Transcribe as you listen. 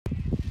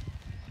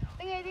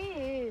တကယ်ကြီး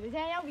တ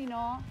ကြံရောက်ပြီ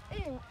နော်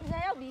အေးတကြံ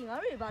ရောက်ပြီငါ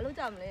တို့တွေဘာလုပ်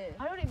ကြမလဲ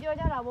ငါတို့တွေပြော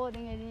ကြတာဗောတ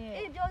ကယ်ကြီး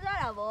အေးပြောကြ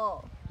တာဗော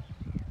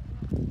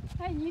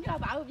ဟဲ့ညီတော့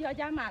ဘာလို့ပြော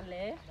ကြမှာ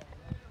လဲ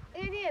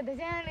အေးကြီးတ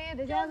ကြံလေး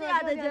တကြံဆို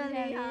တကြံ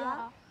လေးဟာ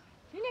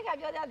ဒီနေ့က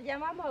ပြောကြတကြံ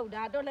မမဟုတ်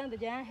တာတော်လန်တ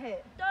ကြံဟဲ့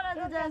တော်လန်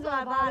တကြံဆို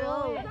တာဘာ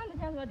လို့တော်လန်တ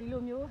ကြံဆိုတာဒီ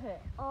လိုမျိုးဟဲ့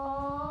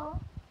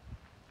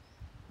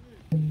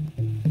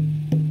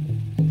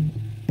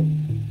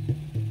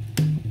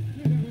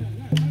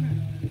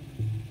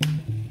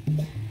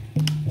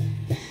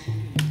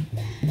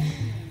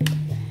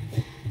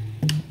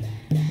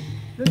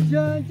တ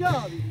ကြံကြ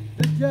ပြီ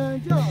တကြံ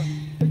ကြပြီ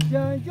တ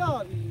ကြံကြ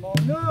ပြီမော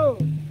င်တို့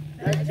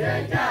တကြံ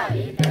ကြ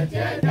ပြီတ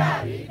ကြံကြ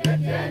ပြီတ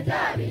ကြံကြ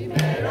ပြီ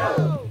မေ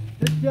တို့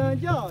တကြံ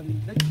ကြပြီ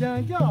တကြံ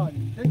ကြ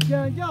ပြီတကြံ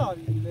ကြ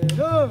ပြီမေ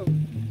တို့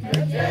တ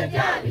ကြံကြ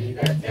ပြီ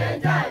တကြံ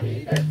ကြပြီ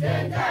တကြံ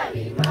ကြ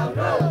ပြီမောင်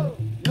တို့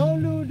ညောင်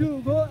လူထု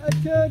ကိုအ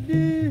ချက်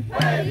တီး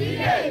ဖွဲ့စည်း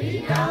ခဲ့ပြီ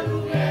ညောင်လူ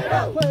ငယ်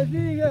တို့ဖွဲ့စ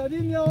ည်းခဲ့ပြီ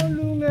ညောင်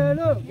လူငယ်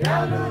တို့ညော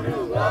င်လူထု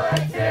ကိုအ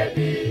ချက်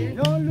တီး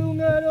ညောင်လူ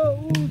ငယ်တို့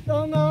ဦးဆော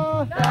င်က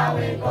တာဝ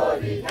န်ကို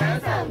စီထမ်း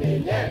ဆောင်နေ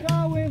ရဲ့တာ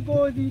ဝန်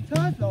ကိုစီထ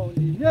မ်းဆောင်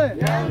နေရဲ့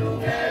ညောင်လူ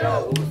ငယ်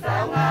တို့ဦးဆော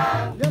င်က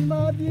မြမ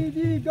ပြည်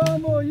ကြီးကောင်း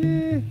မို့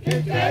ကြီးဖြ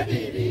စ်ကျွဲတ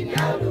ည်ပြီး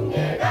ညောင်လူင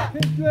ယ်ကဖြ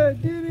စ်ကျွဲ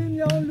တည်ပြီး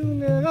ညောင်လူ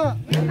ငယ်က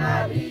မြမ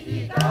ပြည်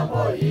ကြီးကောင်း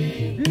မို့ကြီး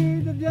ဒီ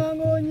တပြန်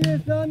ကိုညစ်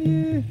စမ်း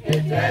ပြီးဖြ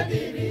စ်ကျွဲတ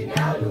ည်ပြီး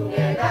ညောင်လူင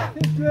ယ်ကဖြ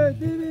စ်ကျွဲ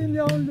တည်ပြီး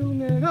ညောင်လူ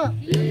ငယ်က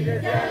ဒီတ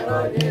ကြံ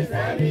ကိုညစ်စ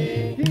မ်း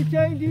ပြီးဒီ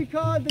ချိန်ဒီ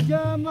ခါတ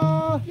ကြံမှာ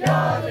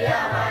ပြောစရာ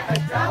ဟာအ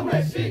ကြောင်းမ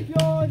ရှိ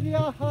ပြောစ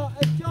ရာဟာ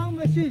အကြောင်းမ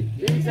ရှိ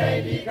ဒီချိန်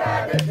ဒီခါ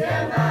တကြံ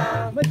မှာ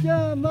မကြ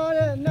မ်းမာ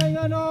တဲ့နိုင်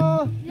ငံ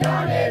တော်ပြော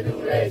နေသူ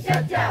တွေရှ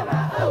က်ကြပါ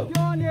ဦး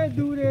ပြောနေ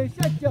သူတွေ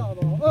ရှက်ကြ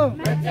ပါဦး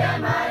မကြမ်း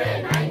မာတဲ့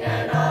နိုင်ငံ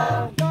တော်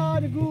တာ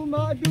တကူမ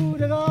အတူ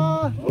တ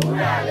ကားဘူ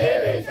ရာလေး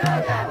တွေရှော့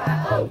ကြပါ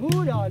ဦးဘူ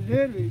ရာ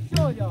လေးတွေ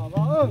ရှော့ကြ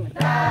ပါဦး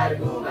တာတ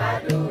ကူမအ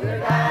တူတ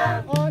ကား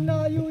အာနာ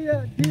ယူ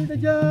ရဲ့ဒီတ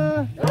ကြံ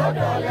တို့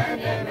တော်လန်း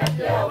နဲ့မ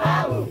ပြောပါ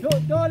ဘူး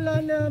တို့တော်လ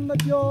န်းနဲ့မ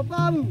ပြော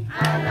ပါဘူး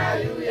အာနာ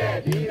ယူရဲ့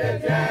ဒီတ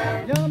ကြံ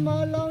ညမ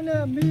လောင်း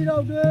နဲ့မိ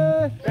တော့တွေ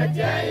တ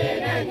ကြံရင်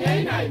နဲ့ငိ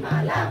မ့်နိုင်ပါ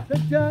လားတ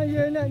ကြံရ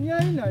င်နဲ့ငိ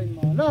မ့်နိုင်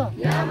ပါလား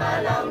ညမ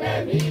လောင်းနဲ့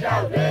မိ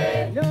တော့တွေ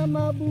ညမ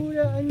ပူ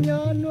တဲ့အညာ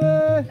နွ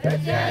ယ်တ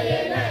ကြံရ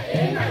င်နဲ့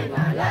အေးနိုင်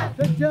ပါလား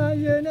တကြံ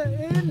ရင်နဲ့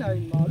အေးနို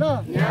င်ပါလား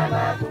ညမ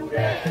ပူ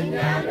တဲ့အ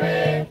ညာတွေ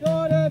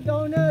တော်တဲ့တော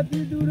င်းတဲ့ပြ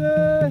ည်သူတွေ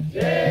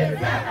ရေ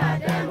စက်ဟာ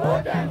တန်ဖို့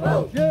တန်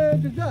ဖို့ရေ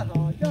စက်ဟာ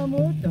တန်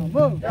ဖို့တန်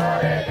ဖို့တော်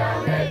တဲ့တော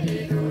င်းတဲ့ပြ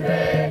ည်သူ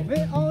တွေမ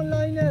င်းအွန်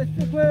လိုင်းနဲ့စ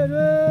စ်ခွဲ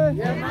တွေ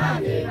ညမ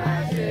မြေမှာ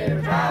ရှင်မ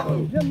ထား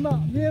ဘူးညမ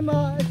မြေမှာ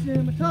အရှ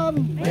င်မထား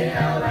ဘူးမင်း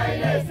အွန်လိုင်း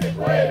နဲ့စစ်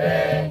ခွဲတွေ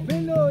မ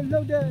င်းတို့လု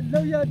ပ်တဲ့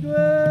လုပ်ရ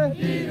တွေ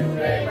ပြည်သူ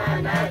တွေမှာ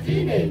နာကြ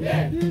ည့်နေတ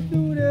ယ်ပြည်သူ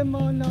တွေ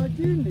မှာနာ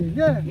ကြည့်နေတ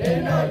ယ်မ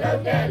င်းတို့လု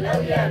ပ်တဲ့လု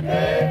ပ်ရ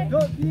တွေ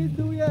တို့ပြည်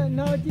သူရဲ့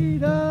နာကြည့်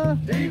တာ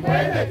ဒီခွဲ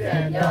တဲ့ကြံ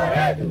ပြော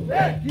တဲ့သူ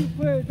ပဲဒီ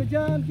ခွဲ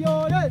ကြံပြော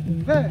တဲ့သူ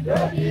ပဲ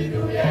တို့ပြည်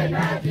သူရဲ့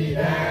နာကြည့်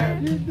တယ်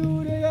ပြည်သူ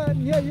တွေရဲ့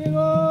မျက်ရည်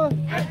ကို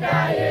အ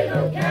တားရ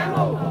လို့ကမ်း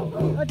ဖို့မဟုတ်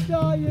ဘူးအ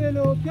တားရ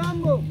လို့ကမ်း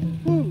ဖို့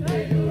ဘူးပြ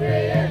ည်သူတွေ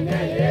ရဲ့မျ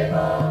က်ရည်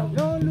ကို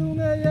ရောလူ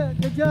ငယ်ရဲ့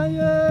ကြံ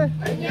ရဲ့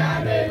အညာ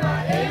တွေမှာ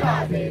အေးပါ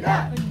စေ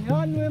လားအညာ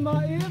တွေမှာ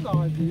အေးပါ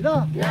စေ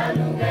လားညာ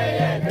လူငယ်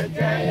ရဲ့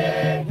ကြံရဲ့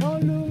ရော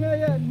လူငယ်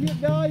ရဲ့မြစ်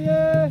တာ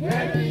ရဲ့ဉာ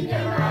ဏ်ပ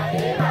ညာမှာ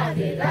အေးပါ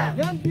စေလား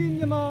ဉာဏ်ပ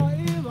ညာမှာ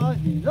အေးပါ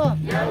စေလား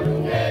ညာလူ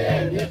ငယ်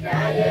ရဲ့မြစ်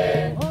တာရဲ့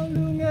ရော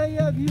လူငယ်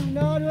ရဲ့ဖြူ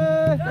နာတွေ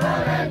တော်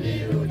လန်ပြ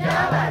ည်သူ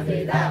ကြားပါစေ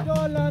လား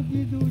တော်လန်ပြ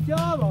ည်သူ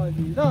ကြားပါ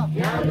စေလား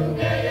ညာလူ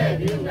ငယ်ရဲ့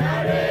ဖြူနာ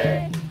တွေ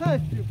ဟဲ့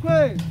စစ်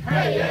ခွေး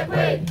ဟဲ့ရ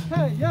ခွေး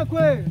ဟဲ့ရ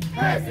ခွေး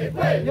ဟဲ့စစ်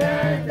ခွေးရ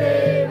န်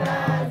သေးပါ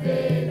စေ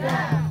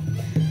လား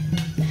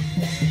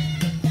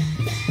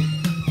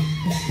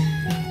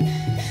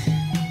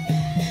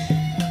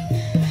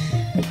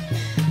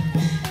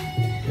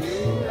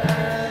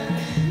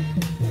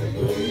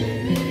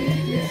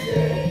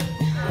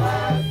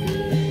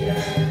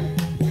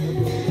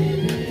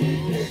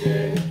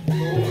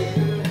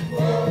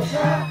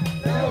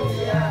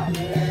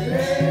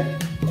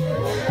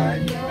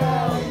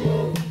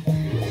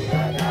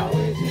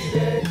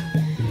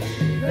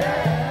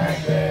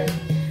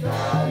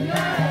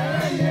ရ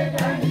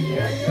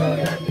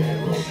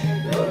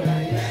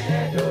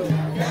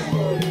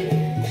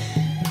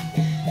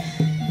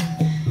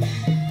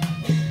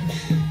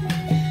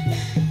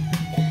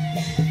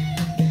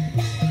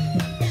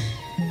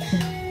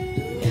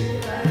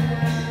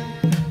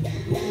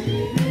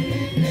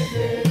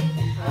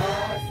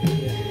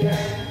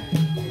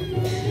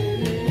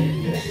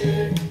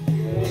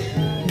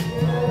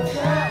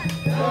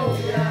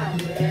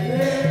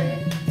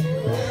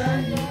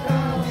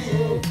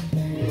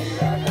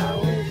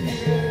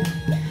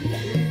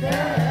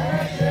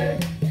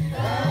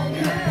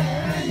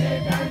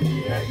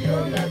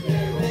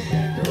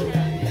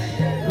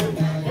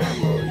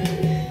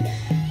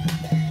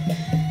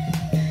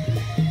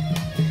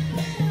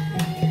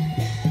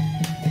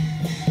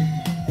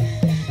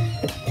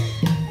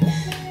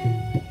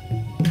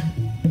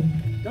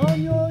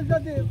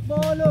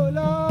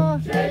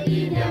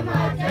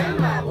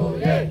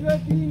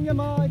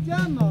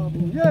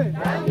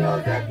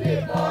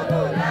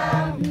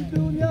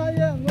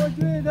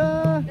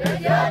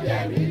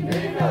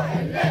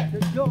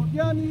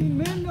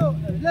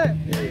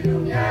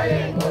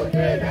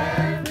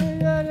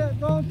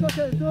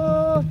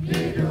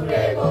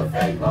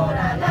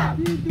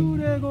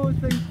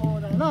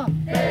လား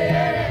သေရ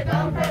တဲ့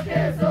ကောင်းသက်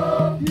တဲ့ဆို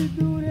ဒီ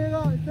သူတွေက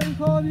စိန်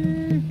ခေါ်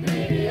ပြီး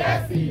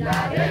PDS လာ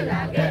ခဲ့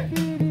လာခဲ့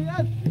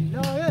PDF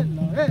လာရဲ့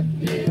လာရဲ့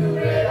ဒီလူ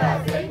တွေက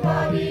စိတ်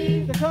ပေါ်ပြီး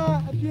တခါ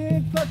အပြ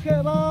င်းထွက်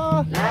ခဲ့ပါ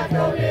လာ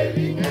ကြုံနေ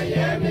ပြီင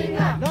ရဲမင်းက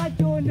လာ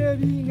ကြုံနေ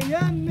ပြီင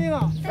ရဲမင်းက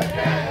စက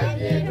အ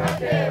ပြင်းထွက်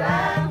ခဲ့ပါ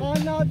အာ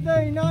နာသိ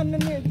န်းနာ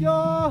နှစ်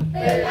ကျော်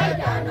သေလိုက်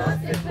တာတော့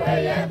စစ်ခွဲ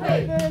ရဲ့ခွေ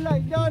သေလို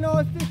က်တာ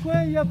တော့စစ်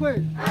ခွေးရက်ခွေ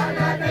အာ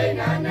နာသိန်း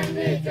နာနှ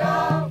စ်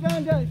ကျော် စံ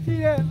တဲ့ရှိ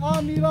ရဲ့အာ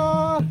မီပါ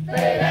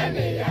သေတဲ့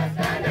နေရာစ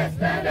မ်းတဲ့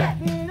သေ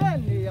တဲ့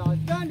နေရာ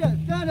စံတဲ့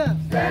စမ်း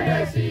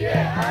တဲ့ရှိ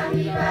တဲ့အာ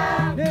မီပါ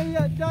နေရ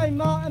တိုင်း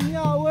မှာအမြ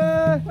ဝဲ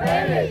ခွဲ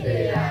ရ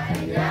သေးတာအ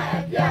များ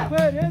အပြား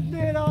ခွဲရ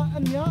သေးတာအ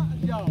မြအ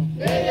ပြောင်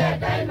နေရ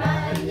တိုင်းမှာ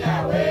အ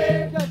များဝေ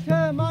တက်ထဲ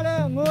မှာလ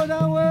ည်းငို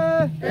တံဝဲ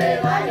သေ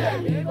သွားရ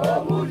မည်ကို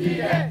မူကြီး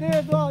တဲ့ သေ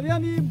သွားပြန်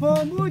ပြီးဘုံ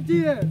မှု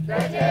ကြီးရဲ့ တ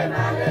စ်ကျဲ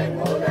မှာလည်း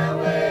ငိုတံ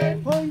ဝေ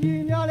ဘုံ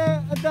ကြီးများလည်း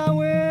အတန်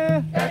ဝဲ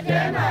တစ်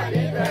ကျဲမှာလ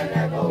ည်း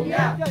တဲ့ကုန်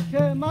များ တက်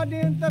ထဲမှာတ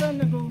င်တရ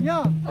ဏဂုံ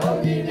များ ဘုံ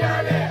ကြီးများ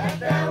လည်းအ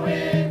တန်ဝေ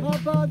မ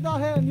ဘာသာ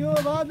ဟဲ့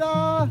မျိုးဘာသာ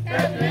တ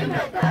က်တွင်းမ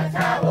သာချ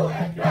ဖို့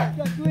အတွက် တ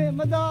က်တွင်မ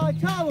သာ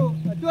ချဖို့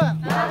အတွက်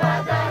ဘာ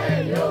သာ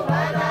ရဲ့ရိုး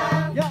ပါသာ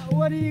ရဝ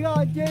ရီက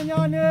ကျင်းညာ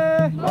နေ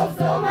မုတ်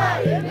ဆိုးမ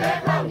ရင်မဲ့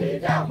ပေါက်နေ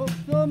ကြောင်း ဘု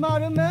ဆိုမာ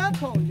ရမဲ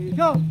ဖုန်လေး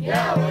ကြောင့် ရ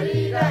ဝ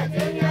ရီကကျ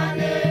င်းညာ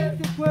နေ စ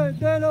စ်ခွေ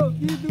တဲလို့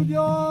ပြည်သူ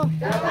ပြော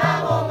တဘာ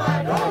ပေါ်မှာ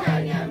တော့နို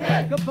င်ငံ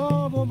မဲ့ ကဘာ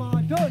ပေါ်မှာ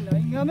တို့နို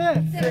င်ငံမဲ့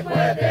စစ်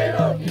ခွဲသေး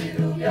လို့ပြည်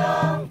သူပြော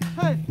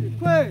ဟဲ့စစ်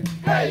ခွေ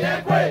ဟဲ့ရက်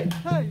ခွေ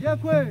ဟဲ့ရက်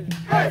ခွေ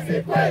ဟဲ့စ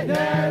စ်ခွေ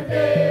နေ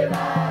သေး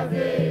ပါ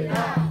စေ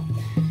လား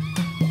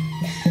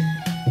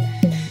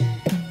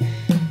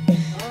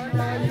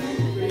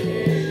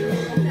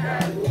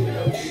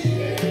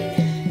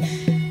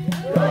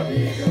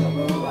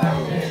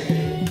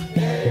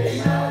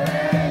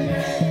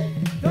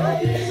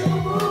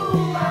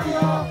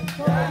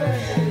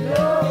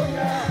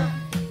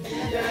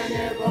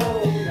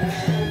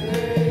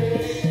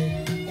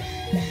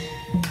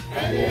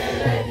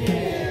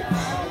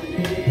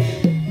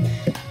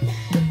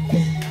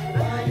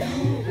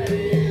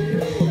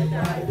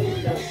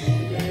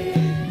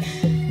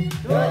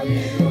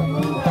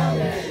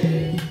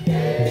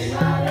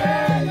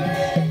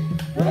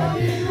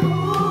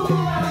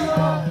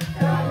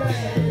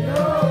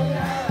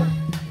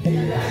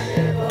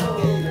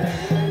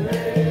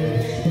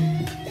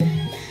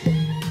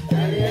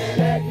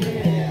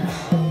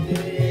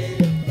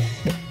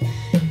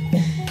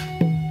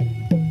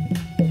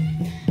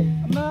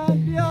အမှန်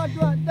တရားအ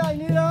တွက်တိုက်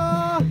နေတာ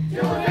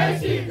ကျိုးလက်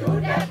ရှိသူ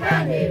တစ်ဖ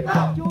က်နေ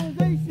ပေါ့ ကျုံ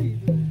စိတ်ရှိ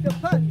သူတစ်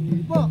ဖက်နေ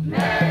ပေါ့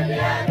မဲ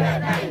ပြားတဲ့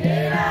တိုင်းနေ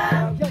တာ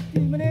ရက်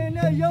တီမနေ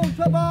နဲ့ရုံ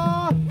ထွက်ပါ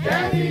ရ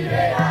န်စီ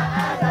တွေဟာ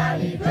အာသာ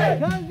လီတွေ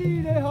ခန်းစီ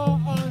တွေဟာ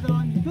အာသာ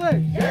နီတွေ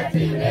ရက်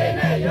စီတွေ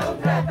နဲ့ရုံး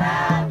ထွက်ပါ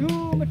လူ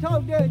မထော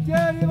က်တဲ့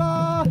ကျဲတွေပါ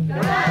က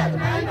မ္ဘာသ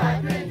မိုင်းမှာ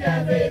တွင်ကြံ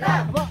စေသာ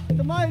ကမ္ဘာသ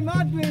မိုင်းမှာ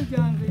တွင်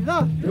ကြံစေသာ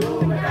လူ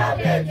မတော့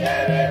တဲ့ကျဲ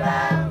တွေပါ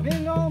မ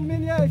င်းကောင်းမ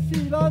င်းရဲ့ရှိ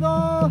ပါ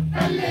သော အ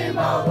လင်း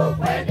မော်ကို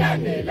ခွဲတတ်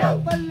နေလို့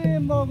ပလင်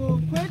မော်ကို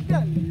ခွဲတ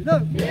က်နေ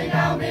လို့ မြင်း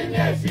ကောင်းမင်း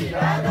ရဲ့ရှိ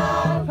ပါ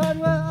တော့ ခါ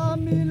ရွယ်အာ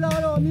မီလာ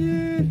တော်မီ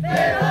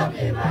သေတော့ပြ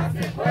မှာစ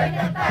စ်ခွဲတ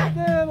တ်တဲ့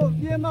တဲဖို့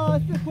ပြင်မာ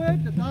စစ်ခွဲ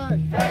တတိုင်း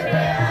သေ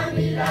ရအ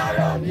မီလာ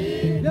တော်မီ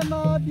မြမ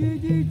ပြည်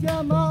ကြီးကြ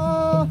မှာ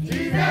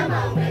ကြီးစမ်း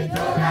မောင်နဲ့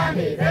ကြိုးစား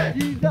နေတဲ့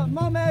ဒီကမ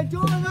မဲ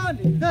ကျိုးကား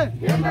နေတဲ့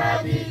မြန်မာ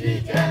ပြည်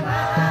ကြီးကျမ်းပါ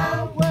အော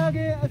င် ဝဲက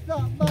အစ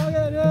ပါ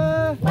ခဲ့တ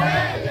ယ် ဝဲ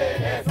လေး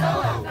နဲ့ဆော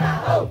င်းအောင်က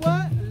အောင် ဝဲ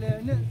အလယ်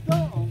နဲ့စော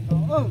င်းအောင်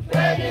တော့အောင်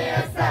ဝဲကြီး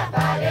အစ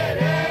ပါခဲ့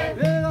တယ်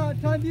ဘယ်က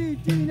ထမ်းပြီး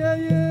ကြည်နေ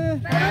ရင်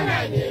တန်း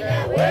နိုင်နေလဲ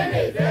ဝဲ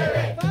နေသေး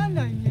ပဲ ပန်း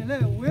နိုင်ရင်လ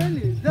ည်းဝဲ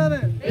လေသပဲ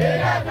ဘေး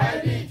ကတိုင်း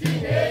ပြည်ကြီး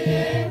နေရ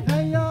င်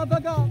နိုင်ရဘ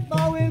က်က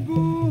ပါဝင်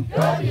ကူ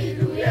တို့ပြည်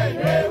သူရဲ့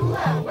ရွယ်ဦး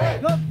အောင်ဝဲ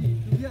တော့ပြည်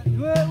သူရဲ့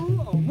ရွယ်ဦး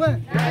အောင်ဝဲ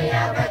နိုင်ရ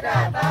ဘက်က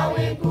ပါဝ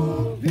င်ကူ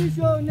ဗီ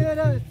ရှိုနေ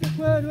တဲ့စစ်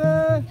ခွဲတွေ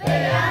သေ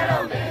ရ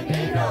တော့မယ်မ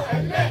င်းတို့အ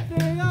လက် တ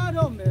င်ရ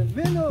တော့မယ်မ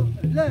င်းတို့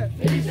အလက်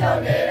ဒီ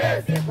ရှုံးနေတဲ့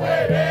စစ်ခွဲ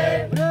တွေ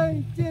ဗရိန်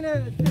ကျင်းတဲ့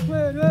စစ်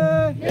ခွဲတွေ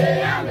နေ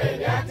ရမယ်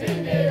များချင်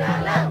နေတာ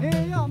လား နေ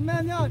ရမ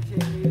န်းများချ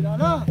င်နေတာ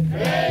လား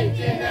ရေ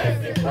ကျင်းတဲ့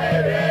စစ်ခွဲ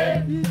တွေ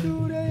ပြည်သူ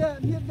တွေရဲ့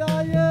မြစ်တာ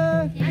ရဲ့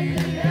ပြည်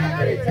သူ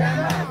တွေချမ်း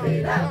သာစေ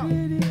လား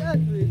PDF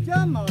တွေကြ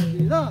မ်းမာ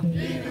စေလား ပြ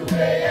ည်သူ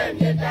တွေရဲ့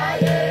မြတ်တာ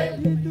ရဲ့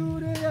ပြည်သူ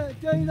တွေရဲ့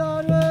ကျိန်သာ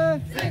တွေ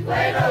စစ်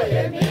ခွဲတို့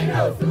ရဲ့မင်း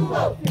တို့စု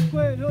ဖို့ စစ်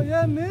ခွဲတို့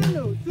ရဲ့မင်း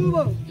တို့စု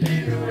ဖို့ ပြည်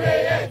သူတွေ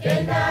ရဲ့ကျ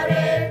င်းသား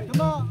တွေ ဓမ္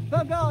မဘ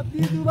က်ကပြ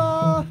ည်သူပါ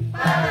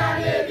ပါလာ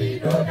နေပြီ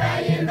တို့တို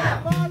င်းရင်သာ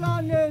ပါလာ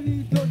နေပြီ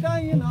တို့တို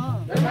င်းရင်သာ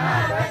ဓမ္မ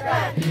ဘက်က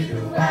ပြည်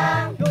သူပါ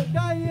တို့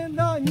တိုင်းရင်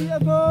သာညီအ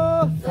ကို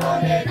စော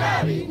နေကြ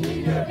ပြီညီ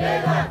ညွတ်တဲ့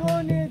က ကို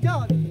နေကြ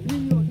ပြီညီ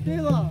ညွတ်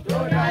သေးပါ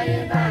တို့တိုင်းရ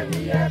င်သာညီ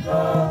ရ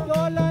ကို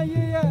တော်လိုင်း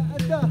ရဲ့အ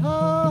သက်ဟာ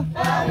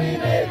ပါဝင်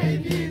နေပြီ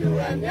ပြည်သူ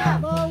အများ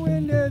ပါဝ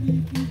င်နေပြီ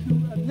ပြည်သူ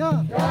အများ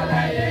တော်လ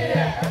ည်း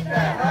ရဲ့အသ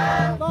က်ဟာ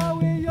ပါဝ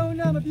င်ရုံ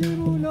နဲ့မပြေ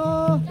ဘူး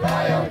နော်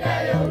တော်ရုံတဲ့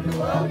ရုံလူ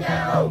အောင်ကြ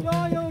အောင်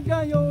တော်ရုံတ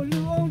န်ရုံလူ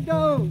အောင်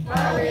တောင်း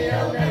ပါဝင်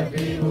ရုံနဲ့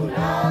ပြီးဘူး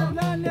နော် လ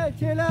မ်းနဲ့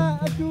ခြေလမ်း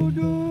အတူ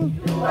တူ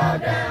လူအောင်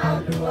တဲ့အော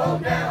င်လူအောင်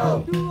တဲ့အောင်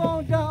လူအော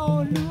င်တော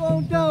င်းလူအော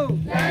င်တောင်း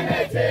လမ်း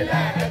နဲ့ခြေလ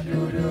က်အတူ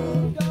တူ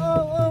တော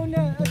င်းအောင်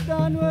နဲ့အတ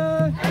န်တွေ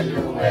အ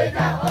လူဝေးက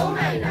အောင်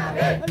နဲ့ နိုင်တာ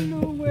ပဲ အ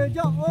လူငွေ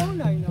ကြောင့်အုံး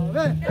နိုင်တာ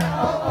ပဲ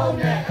အုံ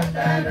နဲ့အတ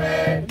န်တွေ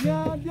အ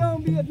များပြုံး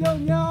ပြီးအ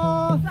ပြုံး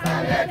များ ဆော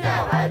င်ရွက်ကြ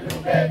ပါလူ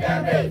ပေးတ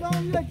မ်းမေ ဆော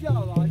င်ရွက်ကြ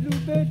ပါလူ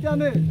ပေးတမ်း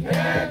မေ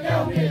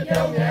ပြုံးပြီး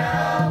ပြုံး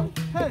များ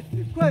ဟဲ့စ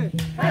စ်ခွေ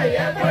ဟဲ့ရ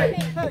ခွေ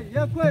ဟဲ့ရ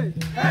က်ခွေ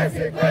ဟဲ့စ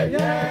စ်ခွေရ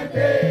န်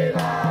သေး